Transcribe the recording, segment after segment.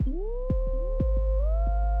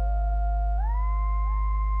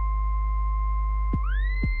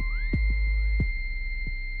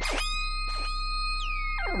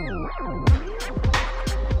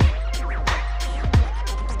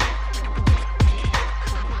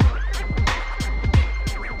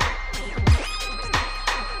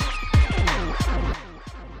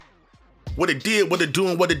What it did, what it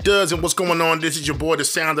doing, what it does, and what's going on. This is your boy, The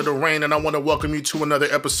Sound of the Raign, and I want to welcome you to another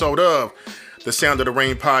episode of The Sound of the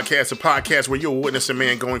Raign podcast, a podcast where you'll witness a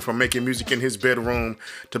man going from making music in his bedroom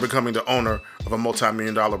to becoming the owner of a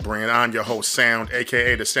multi-million-dollar brand. I'm your host, Sound,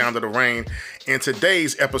 aka The Sound of the Raign, and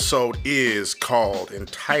today's episode is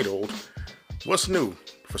entitled, What's New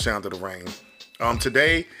for Sound of the Raign?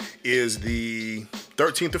 Today is the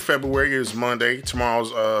 13th of February. It is Monday. Tomorrow's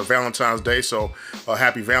Valentine's Day, so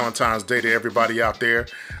happy Valentine's Day to everybody out there.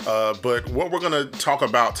 But what we're going to talk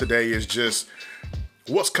about today is just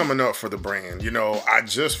what's coming up for the brand. You know, I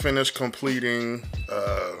just finished completing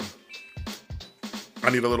I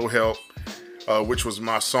Need a Little Help, which was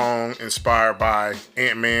my song inspired by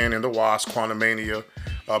Ant-Man and the Wasp, Quantumania,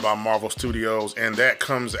 by Marvel Studios, and that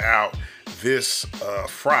comes out this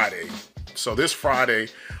Friday. So this Friday,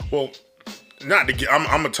 well, not to get, I'm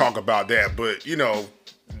gonna talk about that, but you know,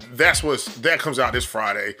 that comes out this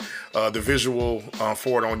Friday. The visual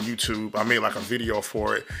for it on YouTube, I made like a video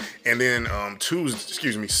for it, and then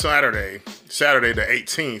Saturday the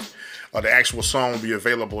 18th, the actual song will be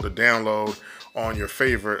available to download on your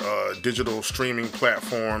favorite digital streaming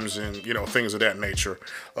platforms and you know things of that nature.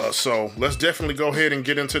 So let's definitely go ahead and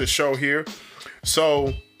get into the show here.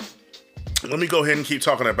 So let me go ahead and keep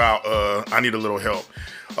talking about I Need a Little Help.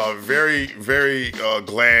 Very, very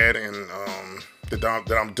glad and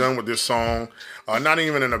that I'm done with this song. Not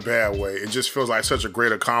even in a bad way. It just feels like such a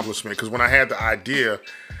great accomplishment because when I had the idea,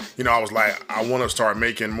 you know, I was like, I want to start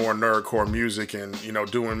making more nerdcore music and, you know,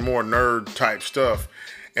 doing more nerd type stuff.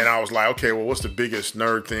 And I was like, okay, well, what's the biggest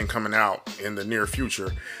nerd thing coming out in the near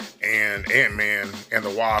future? And Ant-Man and the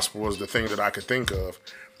Wasp was the thing that I could think of.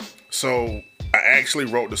 So I actually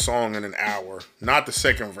wrote the song in an hour, not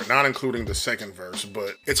including the second verse,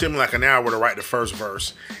 but it took me like an hour to write the first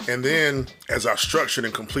verse. And then as I structured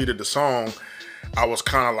and completed the song, I was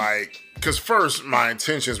kind of like, because first my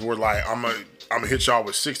intentions were like, I'm gonna hit y'all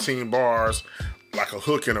with 16 bars, like a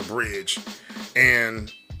hook and a bridge. And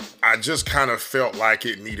I just kind of felt like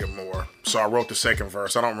it needed more. So I wrote the second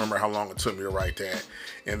verse. I don't remember how long it took me to write that.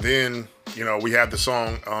 And then, you know, we had the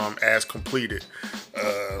song as completed.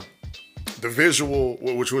 The visual,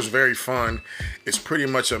 which was very fun, is pretty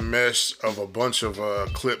much a mesh of a bunch of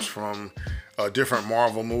clips from different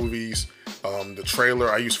Marvel movies. The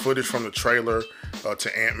trailer, I used footage from the trailer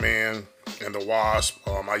to Ant-Man and the Wasp.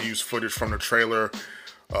 I used footage from the trailer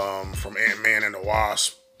from Ant-Man and the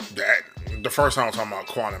Wasp. The first time I was talking about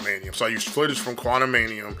Quantumania. So I used footage from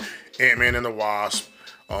Quantumania, Ant-Man and the Wasp,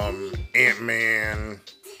 Ant-Man,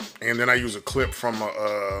 and then I used a clip from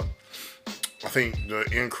I think the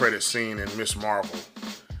end credit scene in Miss Marvel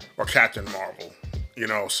or Captain Marvel, you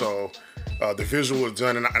know, so the visual is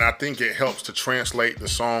done and I think it helps to translate the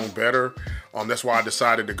song better. That's why I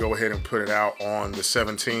decided to go ahead and put it out on the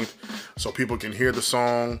 17th so people can hear the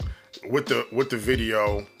song with the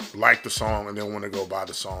video, like the song, and then want to go buy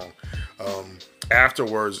the song.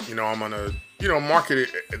 Afterwards, you know, I'm going to, you know, market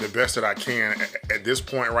it the best that I can at this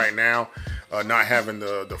point right now. Not having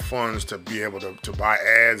the funds to be able to buy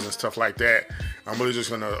ads and stuff like that. I'm really just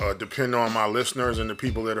going to depend on my listeners and the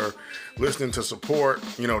people that are listening to support,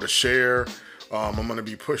 you know, to share. I'm going to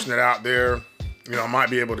be pushing it out there. You know, I might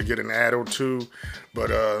be able to get an ad or two,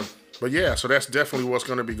 but yeah, so that's definitely what's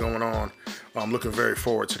going to be going on. I'm looking very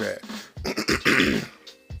forward to that.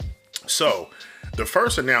 So, the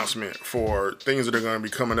first announcement for things that are going to be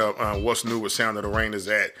coming up on What's New with Sound of the Raign is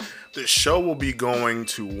that the show will be going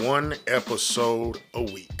to one episode a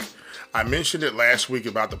week. I mentioned it last week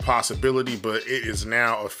about the possibility, but it is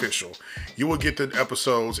now official. You will get the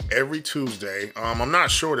episodes every Tuesday. I'm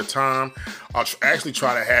not sure the time. I'll actually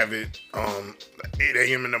try to have it 8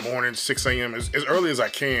 a.m. in the morning, 6 a.m. as early as I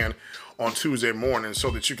can on Tuesday morning so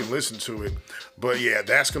that you can listen to it. But yeah,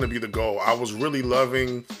 that's going to be the goal. I was really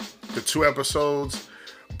loving the 2 episodes,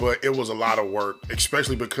 but it was a lot of work,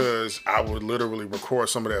 especially because I would literally record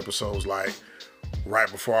some of the episodes like right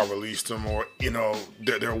before I released them, or you know,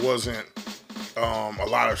 there wasn't a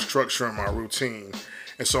lot of structure in my routine.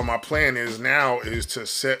 And so my plan is to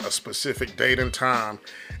set a specific date and time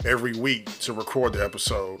every week to record the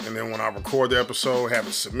episode. And then when I record the episode, have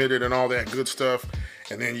it submitted and all that good stuff,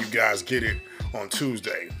 and then you guys get it on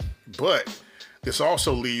Tuesday. But this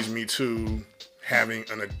also leads me to having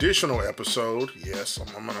an additional episode. Yes,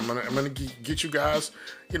 I'm gonna get you guys,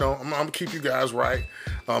 you know, I'm gonna keep you guys right,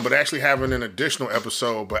 but actually having an additional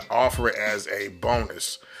episode, but offer it as a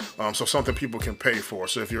bonus, so something people can pay for.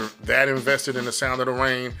 So if you're that invested in the Sound of the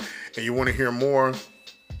Raign and you want to hear more,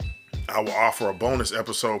 I will offer a bonus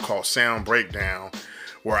episode called Sound Breakdown,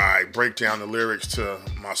 where I break down the lyrics to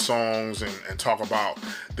my songs and talk about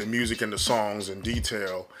the music and the songs in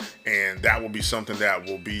detail. And that will be something that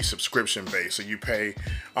will be subscription based. So you pay,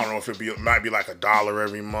 I don't know if it might be like $1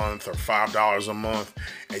 every month or $5 a month,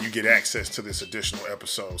 and you get access to this additional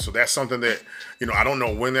episode. So that's something that, I don't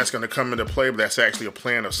know when that's going to come into play, but that's actually a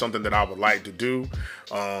plan of something that I would like to do.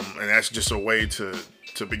 And that's just a way to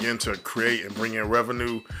begin to create and bring in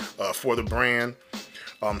revenue for the brand.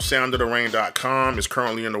 SoundOfTheRaign.com is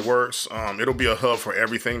currently in the works. It'll be a hub for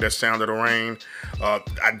everything that's Sound of the Raign.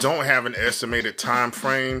 I don't have an estimated time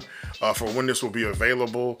frame for when this will be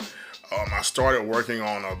available. I started working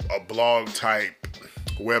on a blog type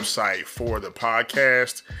website for the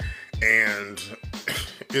podcast, and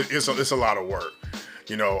it's a lot of work.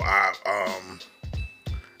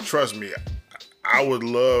 Trust me, I would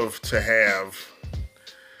love to have.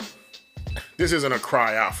 This isn't a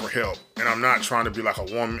cry out for help, and I'm not trying to be like a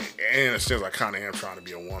one man. In a sense, I kind of am trying to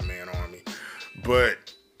be a one-man army, but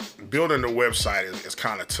building the website is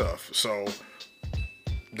kind of tough. So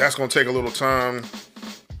that's going to take a little time,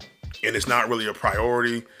 and it's not really a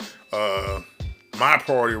priority. My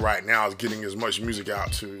priority right now is getting as much music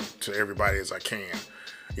out to everybody as I can.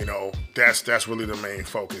 That's really the main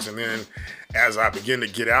focus. And then as I begin to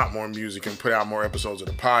get out more music and put out more episodes of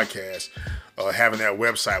the podcast, having that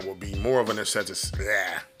website will be more of a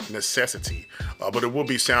necessity. But it will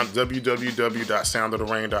be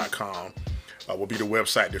www.soundoftheraign.com will be the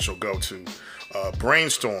website that you'll go to.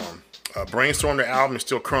 Brainstorm. Brainstorm, the album, is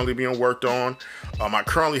still currently being worked on. I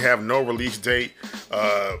currently have no release date.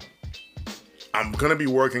 I'm going to be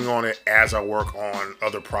working on it as I work on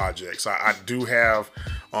other projects. I do have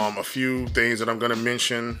a few things that I'm going to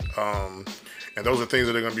mention, and those are things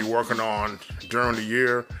that I'm going to be working on during the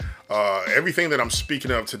year. Everything that I'm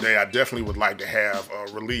speaking of today, I definitely would like to have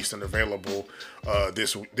released and available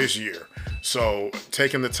this year. So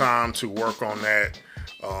taking the time to work on that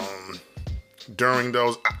during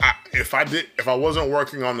those, if I wasn't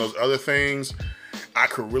working on those other things, I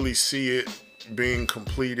could really see it being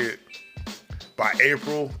completed by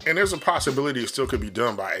April, and there's a possibility it still could be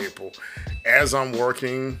done by April. As I'm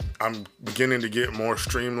working, I'm beginning to get more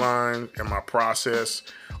streamlined in my process,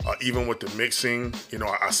 even with the mixing.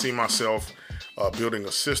 I see myself building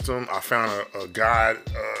a system. I found a guy,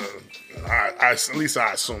 at least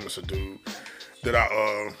I assume it's a dude, that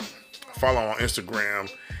I follow on Instagram,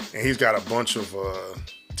 and he's got a bunch of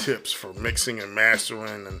tips for mixing and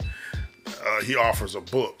mastering, and he offers a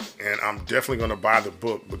book, and I'm definitely going to buy the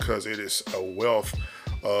book because it is a wealth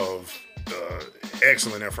of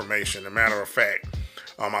excellent information. As a matter of fact,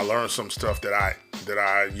 I learned some stuff that I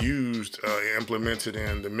used, implemented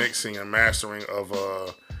in the mixing and mastering of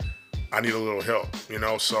I Need a Little Help,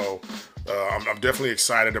 so I'm definitely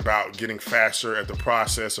excited about getting faster at the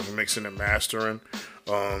process of mixing and mastering.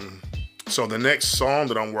 So the next song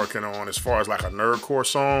that I'm working on, as far as like a nerdcore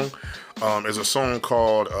song, is a song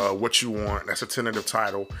called What You Want. That's a tentative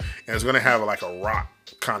title, and it's going to have like a rock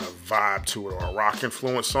kind of vibe to it, or a rock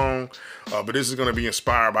influence song. But this is going to be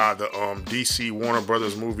inspired by the DC Warner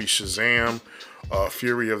Brothers movie Shazam,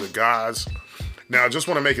 Fury of the Gods. Now, I just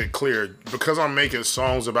want to make it clear, because I'm making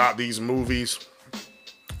songs about these movies,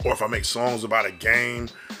 or if I make songs about a game,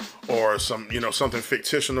 or something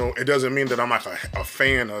fictional, it doesn't mean that I'm like a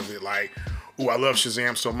fan of it. Like, ooh, I love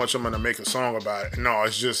Shazam so much, I'm going to make a song about it. No,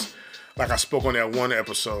 it's just, like I spoke on that one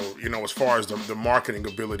episode, as far as the marketing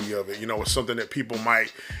ability of it, it's something that people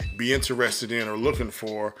might be interested in or looking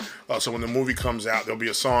for. So when the movie comes out, there'll be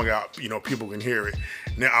a song out, people can hear it.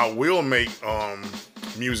 Now, I will make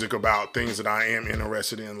music about things that I am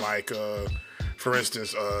interested in, like, for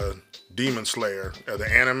instance, Demon Slayer, the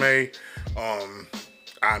anime.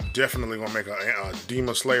 I'm definitely going to make a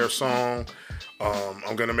Demon Slayer song.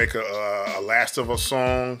 I'm going to make a Last of Us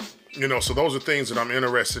song. So those are things that I'm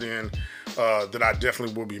interested in, that I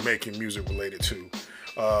definitely will be making music related to.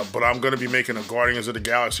 But I'm going to be making a Guardians of the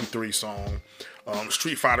Galaxy 3 song.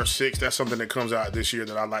 Street Fighter 6, that's something that comes out this year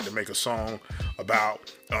that I'd like to make a song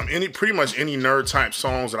about. Pretty much any nerd type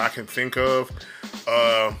songs that I can think of.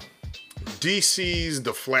 DC's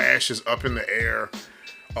The Flash is up in the air.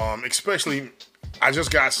 Especially, I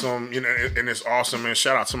just got some, and it's awesome, man.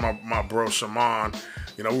 Shout out to my bro Shaman.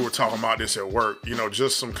 We were talking about this at work.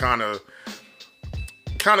 Just some kind of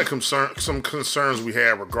some concerns we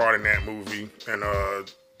had regarding that movie, and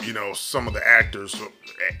some of the actors,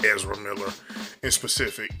 Ezra Miller in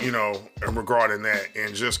specific, and regarding that,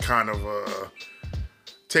 and just kind of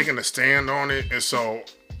taking a stand on it. And so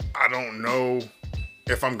I don't know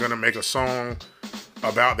if I'm gonna make a song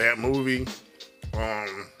about that movie.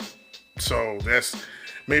 So that's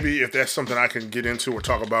maybe, if that's something I can get into or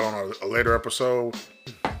talk about on a later episode.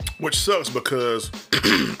 which sucks because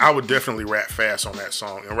I would definitely rap fast on that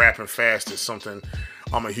song, and rapping fast is something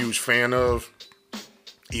I'm a huge fan of.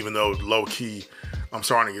 Even though low key, I'm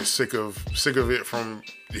starting to get sick of it from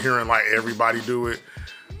hearing like everybody do it.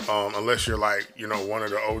 Unless you're like, one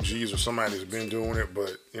of the OGs or somebody that's been doing it,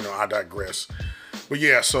 but I digress. But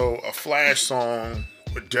yeah, so a Flash song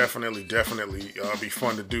would definitely be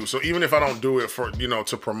fun to do. So even if I don't do it for,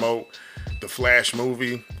 to promote the Flash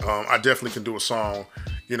movie, I definitely can do a song,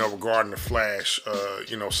 regarding the Flash,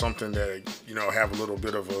 something that, have a little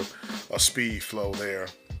bit of a speed flow there.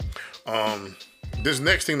 This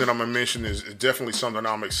next thing that I'm gonna mention is definitely something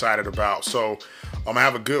I'm excited about. So I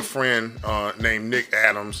have a good friend named Nick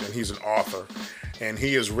Adams, and he's an author, and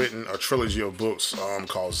he has written a trilogy of books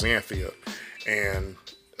called Xanthia. And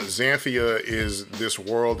Xanthia is this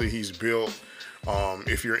world that he's built.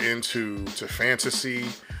 If you're into fantasy,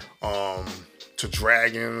 to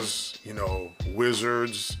dragons,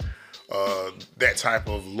 wizards, that type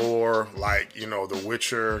of lore, like The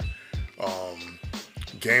Witcher,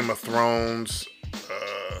 Game of Thrones,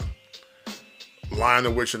 Lion,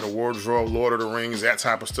 the Witch, and the Wardrobe, Lord of the Rings, that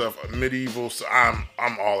type of stuff, medieval. So I'm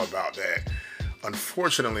all about that.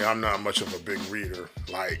 Unfortunately, I'm not much of a big reader,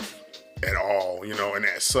 like at all, and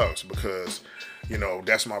that sucks because,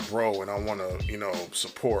 that's my bro, and I want to,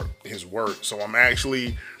 support his work. So I'm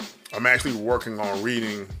actually working on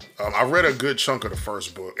reading. I've read a good chunk of the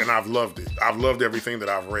first book, and I've loved it. I've loved everything that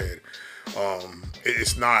I've read.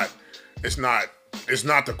 It's not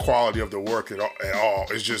the quality of the work at all.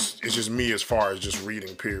 It's just me as far as just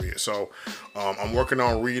reading, period. So I'm working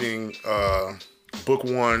on reading book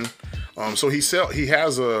one. So he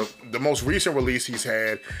has the most recent release he's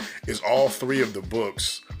had is all three of the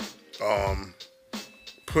books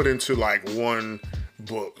put into like one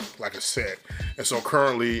book, like a set. And so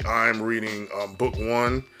currently I'm reading book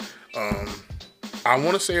one. I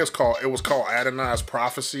want to say it was called Adonai's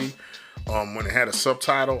Prophecy. When it had a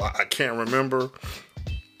subtitle, I can't remember,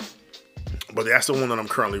 but that's the one that I'm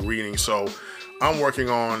currently reading. So I'm working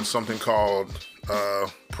on something called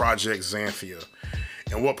Project Xanthia,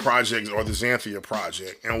 and what projects or the Xanthia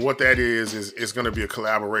Project, and what that is it's going to be a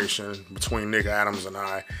collaboration between Nick Adams and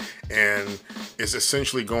I, and it's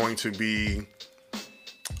essentially going to be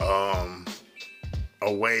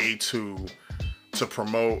a way to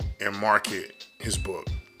promote and market his book.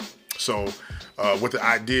 So with the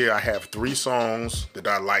idea, I have 3 songs that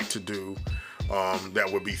I like to do that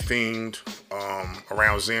would be themed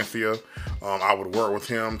around Xanthia. I would work with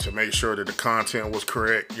him to make sure that the content was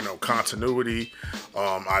correct, continuity.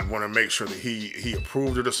 I'd want to make sure that he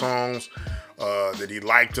approved of the songs, that he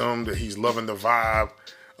liked them, that he's loving the vibe.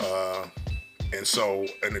 And so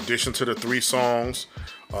in addition to the 3 songs,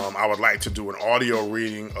 I would like to do an audio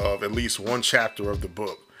reading of at least one chapter of the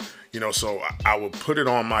book. So I would put it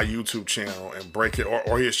on my YouTube channel and break it,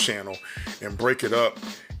 or his channel, and break it up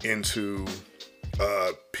into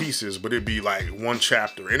pieces, but it'd be like one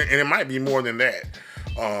chapter, and it might be more than that.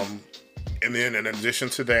 And then in addition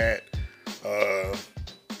to that,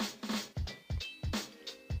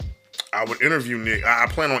 I would interview Nick. I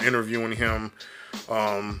plan on interviewing him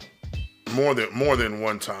more than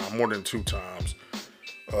one time, more than 2 times.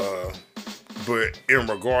 But in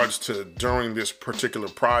regards to during this particular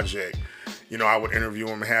project, I would interview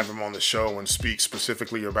him and have him on the show and speak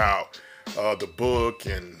specifically about the book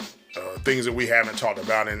and things that we haven't talked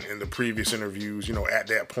about in the previous interviews. At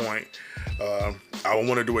that point, I would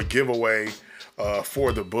want to do a giveaway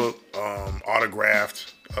for the book,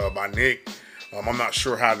 autographed by Nick. I'm not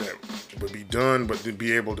sure how that would be done, but to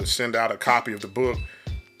be able to send out a copy of the book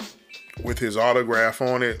with his autograph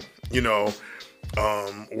on it,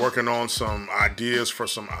 working on some ideas for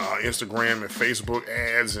some Instagram and Facebook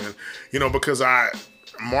ads, and because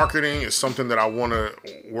marketing is something that I want to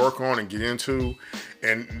work on and get into,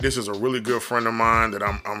 and this is a really good friend of mine that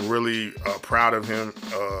I'm really proud of him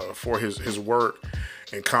for his work,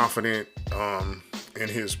 and confident in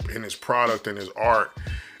his product and his art.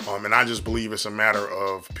 And I just believe it's a matter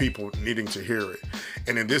of people needing to hear it.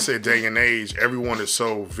 And in this day and age, everyone is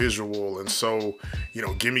so visual and so,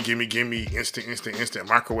 gimme, instant,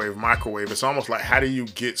 microwave. It's almost like, how do you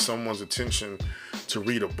get someone's attention to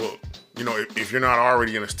read a book? If you're not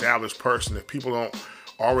already an established person, if people don't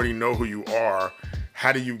already know who you are,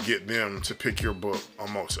 how do you get them to pick your book,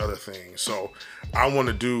 amongst other things? So I want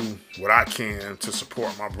to do what I can to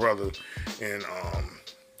support my brother and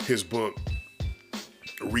his book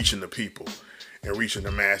reaching the people and reaching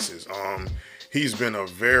the masses. He's been a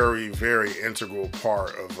very, very integral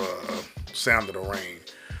part of Sound of the Rain.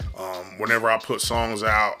 Whenever I put songs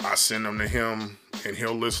out, I send them to him, and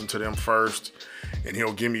he'll listen to them first, and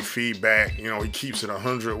he'll give me feedback. You know, he keeps it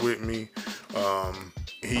 100 with me.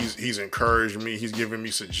 He's encouraged me. He's given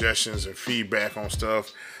me suggestions and feedback on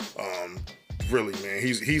stuff. Really, man,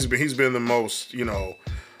 he's been the most, you know,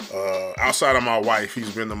 outside of my wife,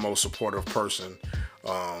 he's been the most supportive person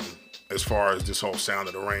as far as this whole Sound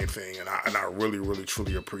of the Rain thing, and I really, really,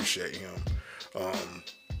 truly appreciate him.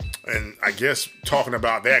 And I guess talking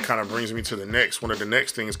about that kind of brings me to one of the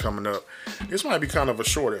next things coming up. This might be kind of a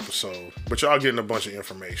short episode, but y'all getting a bunch of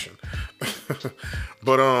information.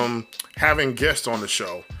 But having guests on the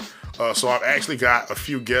show. So I've actually got a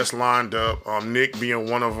few guests lined up, Nick being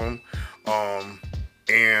one of them.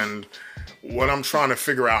 And what I'm trying to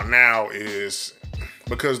figure out now is,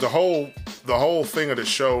 because the whole thing of the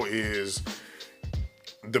show is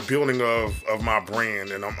the building of my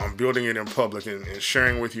brand, and I'm building it in public and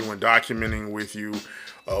sharing with you and documenting with you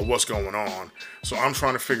what's going on. So I'm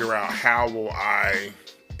trying to figure out how will I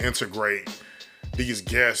integrate these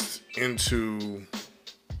guests into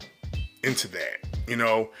that, you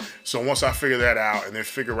know. So once I figure that out, and then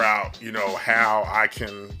figure out, you know, how I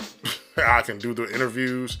can do the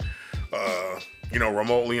interviews, you know,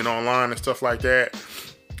 remotely and online and stuff like that.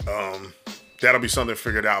 That'll be something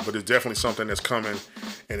figured out, but it's definitely something that's coming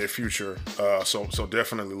in the future. So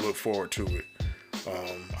definitely look forward to it.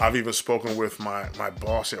 I've even spoken with my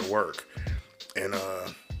boss at work, and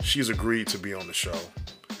she's agreed to be on the show.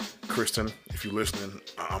 Kristen, if you're listening,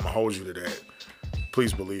 I'm gonna hold you to that.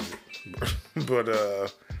 Please believe it. But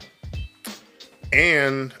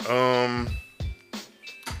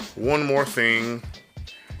one more thing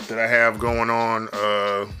that I have going on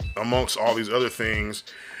amongst all these other things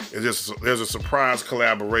is there's a surprise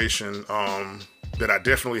collaboration that I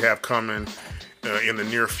definitely have coming in the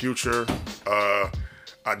near future.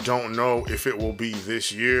 I don't know if it will be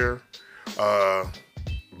this year, but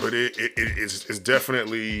it's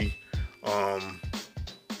definitely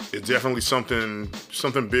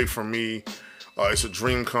something big for me. It's a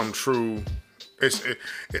dream come true. It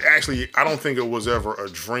actually, I don't think it was ever a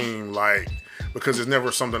dream, like, because it's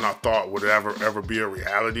never something I thought would ever be a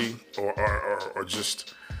reality or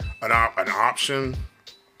just an option,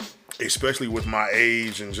 especially with my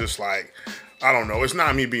age and just like, I don't know. It's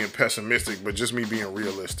not me being pessimistic, but just me being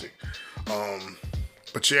realistic.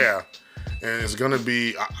 But yeah, and it's gonna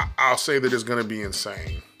be. I'll say that it's gonna be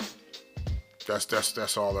insane.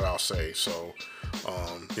 That's all that I'll say. So,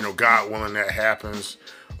 you know, God willing, that happens.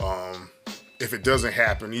 If it doesn't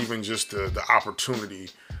happen, even just the opportunity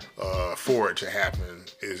for it to happen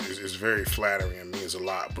is very flattering and means a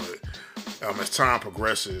lot. But as time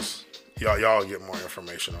progresses, y'all get more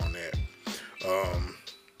information on that.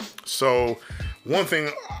 So one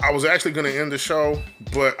thing, I was actually going to end the show,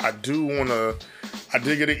 but I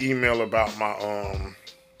did get an email about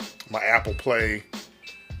my Apple Play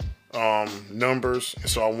numbers, and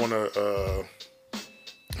so I want to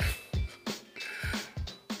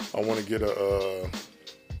get a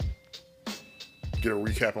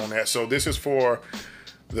recap on that. So this is for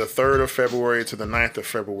the 3rd of February to the 9th of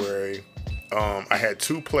February. I had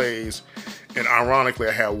 2 plays, and ironically,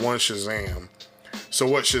 I had 1 Shazam. So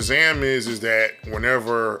what Shazam is that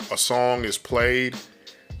whenever a song is played,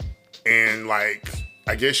 and like,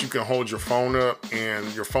 I guess you can hold your phone up and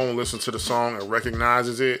your phone listens to the song and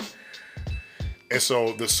recognizes it. And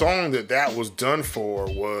so the song that was done for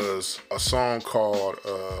was a song called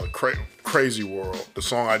Crazy World. The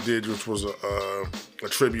song I did, which was a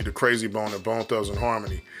tribute to Crazy Bone and Bone Thugs and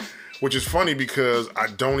Harmony, which is funny because I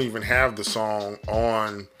don't even have the song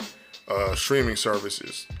on streaming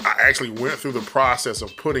services. I actually went through the process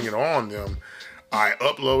of putting it on them. I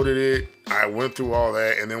uploaded it. I went through all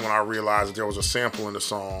that. And then when I realized that there was a sample in the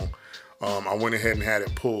song, I went ahead and had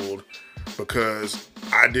it pulled because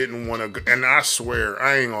I didn't want to. And I swear,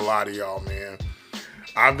 I ain't gonna lie to y'all, man.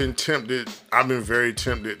 I've been very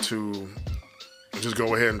tempted to just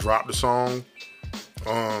go ahead and drop the song.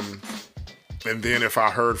 And then if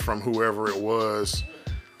I heard from whoever it was,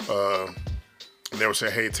 they would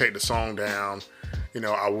say, hey, take the song down, you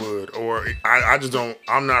know, I would. Or I just don't,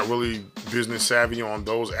 I'm not really business savvy on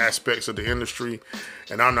those aspects of the industry.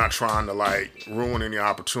 And I'm not trying to like ruin any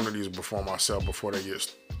opportunities before myself before they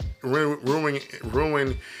get, ruin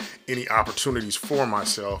any opportunities for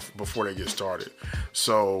myself before they get started.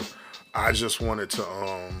 So I just wanted to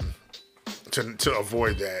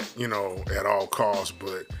avoid that, you know, at all costs.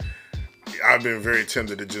 But I've been very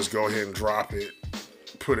tempted to just go ahead and drop it,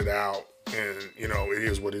 put it out, and, you know, it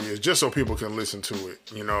is what it is, just so people can listen to it,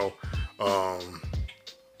 you know. I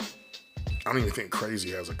don't even think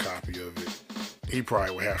Crazy has a copy of it. He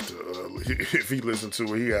probably would have to, if he listened to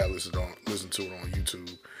it, he had listened to it on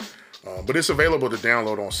YouTube. But it's available to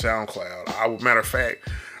download on SoundCloud. Matter of fact,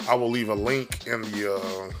 I will leave a link in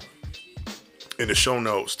the show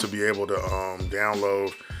notes to be able to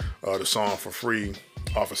download the song for free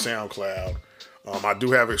off of SoundCloud. I do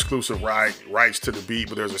have exclusive rights to the beat,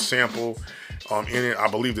 but there's a sample in it. I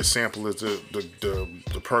believe the sample is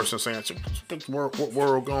the person saying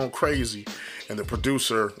 "World gone crazy," and the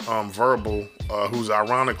producer Verbal, who's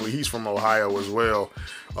ironically he's from Ohio as well.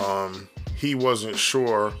 He wasn't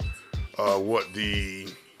sure what the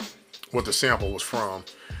sample was from,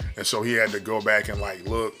 and so he had to go back and like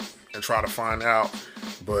look and try to find out,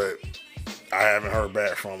 but I haven't heard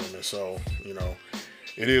back from him, and so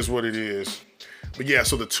it is what it is. But yeah,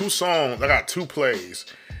 so the two songs, I got two plays,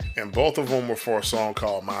 and both of them were for a song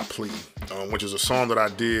called My Plea, which is a song that I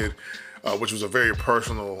did, which was a very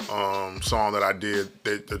personal song that I did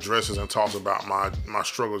that addresses and talks about my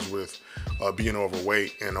struggles with being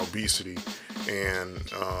overweight and obesity. And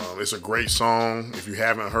it's a great song. If you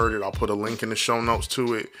haven't heard it, I'll put a link in the show notes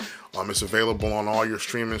to it. It's available on all your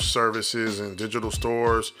streaming services and digital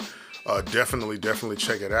stores. Definitely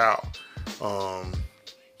check it out.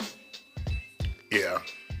 Yeah,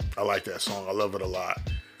 I like that song. I love it a lot.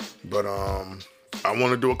 But I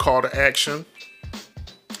want to do a call to action.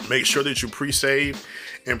 Make sure that you pre-save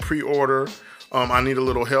and pre-order. I Need a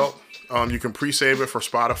Little Help. You can pre-save it for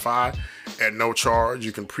Spotify at no charge.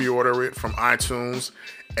 You can pre-order it from iTunes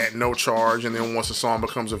at no charge. And then once the song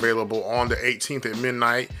becomes available on the 18th at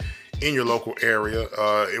midnight in your local area,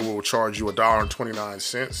 it will charge you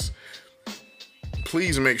 $1.29.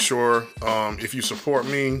 Please make sure, if you support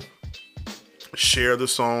me, share the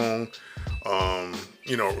song.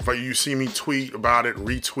 If you see me tweet about it,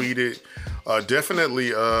 retweet it.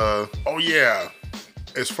 Definitely. Oh yeah.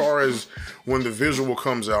 As far as when the visual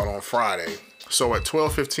comes out on Friday, so at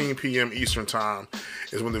 12:15 p.m. Eastern time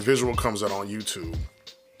is when the visual comes out on YouTube.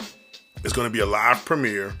 It's going to be a live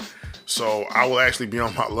premiere, so I will actually be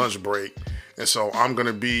on my lunch break, and so I'm going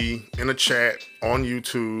to be in a chat on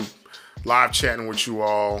YouTube, live chatting with you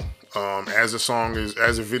all as the song is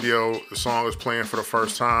playing for the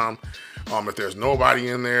first time. If there's nobody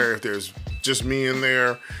in there, if there's just me in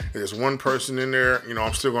there, if there's one person in there,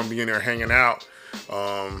 I'm still going to be in there hanging out.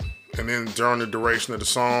 And then during the duration of the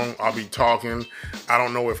song, I'll be talking. I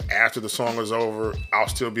don't know if after the song is over, I'll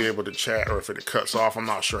still be able to chat, or if it cuts off. I'm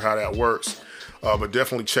not sure how that works. But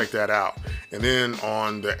definitely check that out. And then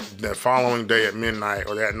on the following day at midnight,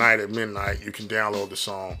 or that night at midnight, you can download the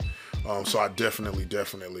song. So I definitely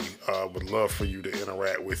would love for you to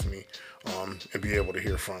interact with me and be able to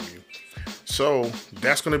hear from you. So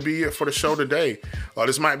that's going to be it for the show today.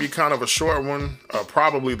 This might be kind of a short one,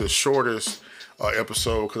 probably the shortest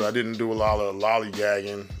episode, because I didn't do a lot of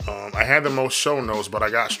lollygagging. I had the most show notes, but I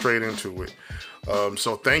got straight into it.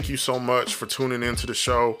 So thank you so much for tuning into the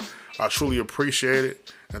show. I truly appreciate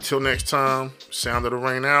it. Until next time, Sound of the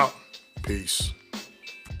Rain out. Peace.